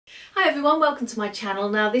Hi everyone, welcome to my channel.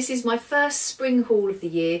 Now this is my first spring haul of the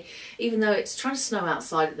year, even though it's trying to snow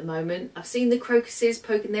outside at the moment. I've seen the crocuses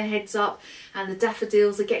poking their heads up and the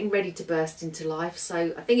daffodils are getting ready to burst into life,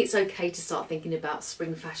 so I think it's okay to start thinking about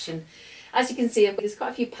spring fashion. As you can see, there's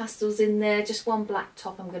quite a few pastels in there, just one black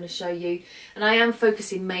top I'm going to show you, and I am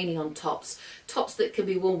focusing mainly on tops that can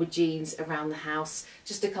be worn with jeans around the house.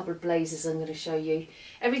 Just a couple of blazers I'm going to show you.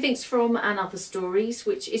 Everything's from And Other Stories,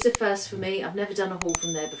 which is a first for me. I've never done a haul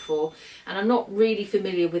from there before, and I'm not really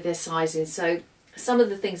familiar with their sizing, so some of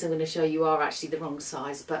the things I'm going to show you are actually the wrong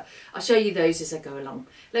size, but I'll show you those as I go along.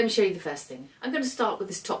 Let me show you the first thing. I'm going to start with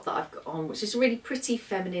this top that I've got on, which is a really pretty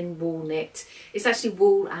feminine wool knit. It's actually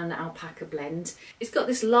wool and alpaca blend. It's got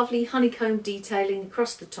this lovely honeycomb detailing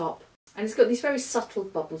across the top, and it's got these very subtle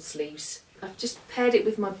bubble sleeves. I've just paired it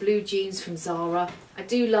with my blue jeans from ZARA. I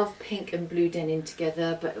do love pink and blue denim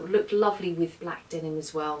together, but it would look lovely with black denim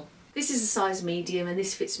as well. This is a size medium and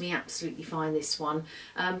this fits me absolutely fine, this one.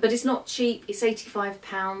 But it's not cheap, it's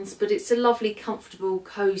 £85, but it's a lovely, comfortable,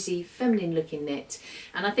 cosy, feminine looking knit.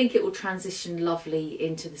 And I think it will transition lovely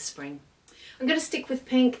into the spring. I'm going to stick with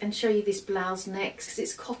pink and show you this blouse next, because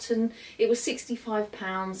it's cotton. It was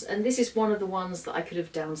 £65 and this is one of the ones that I could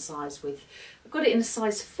have downsized with. I've got it in a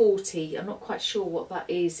size 40. I'm not quite sure what that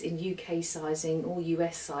is in UK sizing or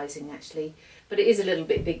US sizing actually, but it is a little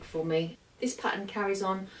bit big for me. This pattern carries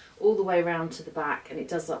on all the way around to the back, and it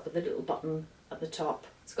does that with a little button at the top.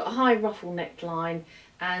 It's got a high ruffle neckline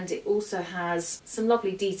and it also has some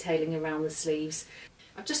lovely detailing around the sleeves.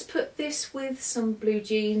 I've just put this with some blue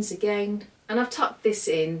jeans again, and I've tucked this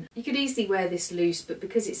in. You could easily wear this loose, but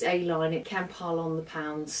because it's A-line it can pile on the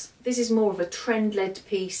pounds. This is more of a trend-led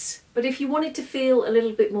piece, but if you wanted to feel a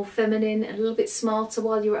little bit more feminine and a little bit smarter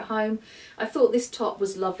while you're at home, I thought this top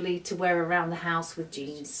was lovely to wear around the house with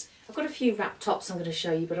jeans. I've got a few wrap tops I'm going to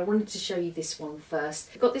show you, but I wanted to show you this one first.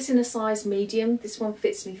 I've got this in a size medium. This one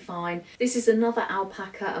fits me fine. This is another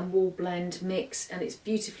alpaca and wool blend mix, and it's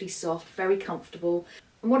beautifully soft, very comfortable.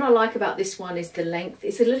 And what I like about this one is the length.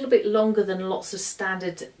 It's a little bit longer than lots of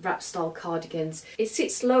standard wrap style cardigans. It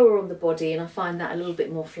sits lower on the body and I find that a little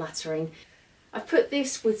bit more flattering. I've put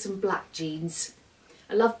this with some black jeans.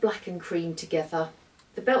 I love black and cream together.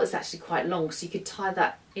 The belt is actually quite long, so you could tie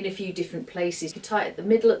that in a few different places. You could tie it at the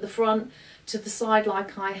middle at the front, to the side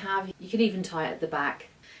like I have. You can even tie it at the back.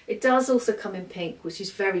 It does also come in pink, which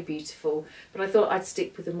is very beautiful, but I thought I'd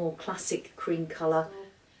stick with a more classic cream colour.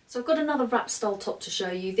 So I've got another wrap style top to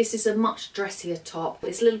show you. This is a much dressier top.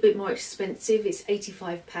 It's a little bit more expensive, it's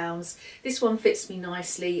 £85. This one fits me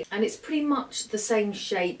nicely and it's pretty much the same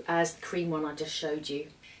shape as the cream one I just showed you.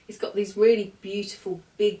 It's got these really beautiful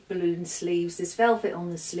big balloon sleeves. There's velvet on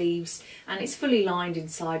the sleeves and it's fully lined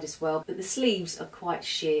inside as well, but the sleeves are quite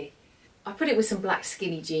sheer. I put it with some black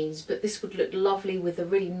skinny jeans, but this would look lovely with a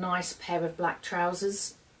really nice pair of black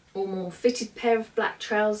trousers or more fitted pair of black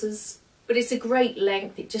trousers. But it's a great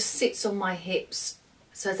length, it just sits on my hips,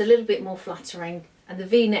 so it's a little bit more flattering, and the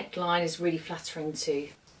V-neck line is really flattering too.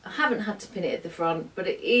 I haven't had to pin it at the front, but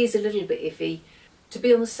it is a little bit iffy. To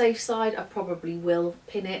be on the safe side, I probably will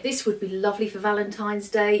pin it. This would be lovely for Valentine's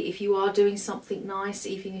Day if you are doing something nice,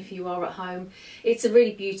 even if you are at home. It's a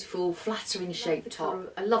really beautiful, flattering shaped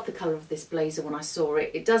top. I love the colour of this blazer when I saw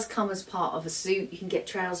it. It does come as part of a suit. You can get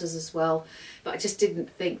trousers as well, but I just didn't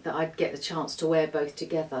think that I'd get the chance to wear both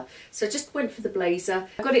together. So I just went for the blazer.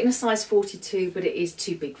 I got it in a size 42, but it is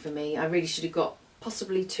too big for me. I really should have got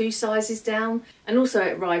possibly 2 sizes down, and also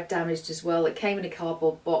it arrived damaged as well. It came in a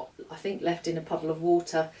cardboard box, I think left in a puddle of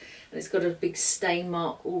water, and it's got a big stain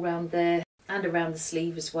mark all around there and around the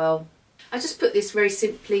sleeve as well. I just put this very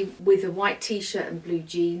simply with a white t-shirt and blue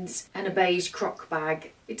jeans and a beige croc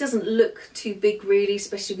bag. It doesn't look too big really,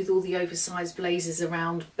 especially with all the oversized blazers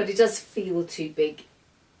around, but it does feel too big.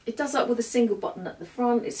 It does that with a single button at the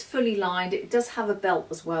front. It's fully lined. It does have a belt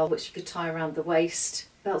as well, which you could tie around the waist.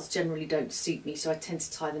 Belts generally don't suit me, so I tend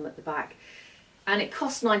to tie them at the back. And it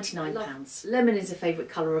costs £99. Lemon is a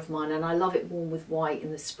favourite colour of mine, and I love it worn with white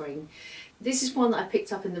in the spring. This is one that I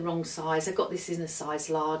picked up in the wrong size. I got this in a size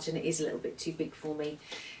large and it is a little bit too big for me.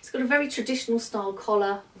 It's got a very traditional style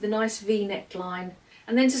collar with a nice V-neck line.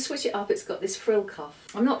 And then to switch it up, it's got this frill cuff.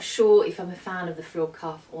 I'm not sure if I'm a fan of the frill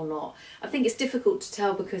cuff or not. I think it's difficult to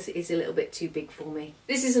tell because it is a little bit too big for me.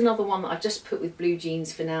 This is another one that I've just put with blue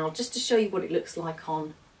jeans for now, just to show you what it looks like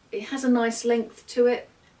on. It has a nice length to it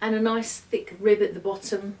and a nice thick rib at the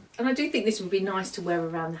bottom. And I do think this would be nice to wear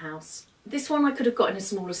around the house. This one I could have got in a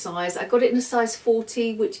smaller size. I got it in a size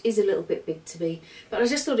 40, which is a little bit big to me, but I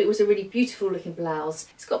just thought it was a really beautiful looking blouse.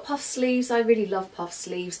 It's got puff sleeves. I really love puff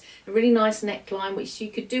sleeves. A really nice neckline, which you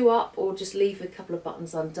could do up or just leave a couple of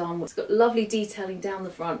buttons undone. It's got lovely detailing down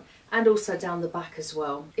the front and also down the back as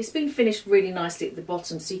well. It's been finished really nicely at the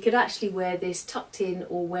bottom, so you could actually wear this tucked in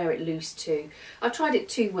or wear it loose too. I've tried it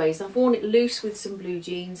two ways. I've worn it loose with some blue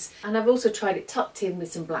jeans, and I've also tried it tucked in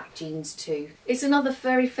with some black jeans too. It's another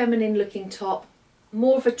very feminine looking top,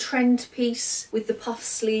 more of a trend piece with the puff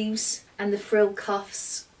sleeves and the frill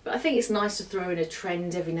cuffs. But I think it's nice to throw in a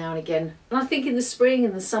trend every now and again. And I think in the spring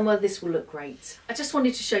and the summer this will look great. I just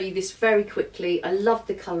wanted to show you this very quickly. I love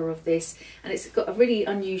the colour of this, and it's got a really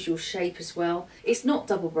unusual shape as well. It's not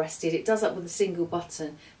double-breasted, it does up with a single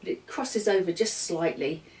button, but it crosses over just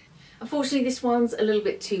slightly. Unfortunately this one's a little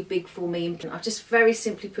bit too big for me. I've just very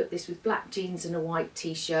simply put this with black jeans and a white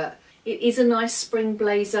t-shirt. It is a nice spring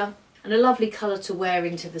blazer and a lovely colour to wear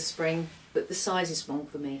into the spring, but the size is wrong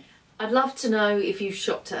for me. I'd love to know if you've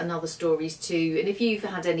shopped at Another Stories too, and if you've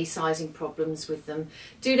had any sizing problems with them.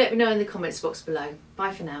 Do let me know in the comments box below.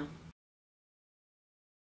 Bye for now.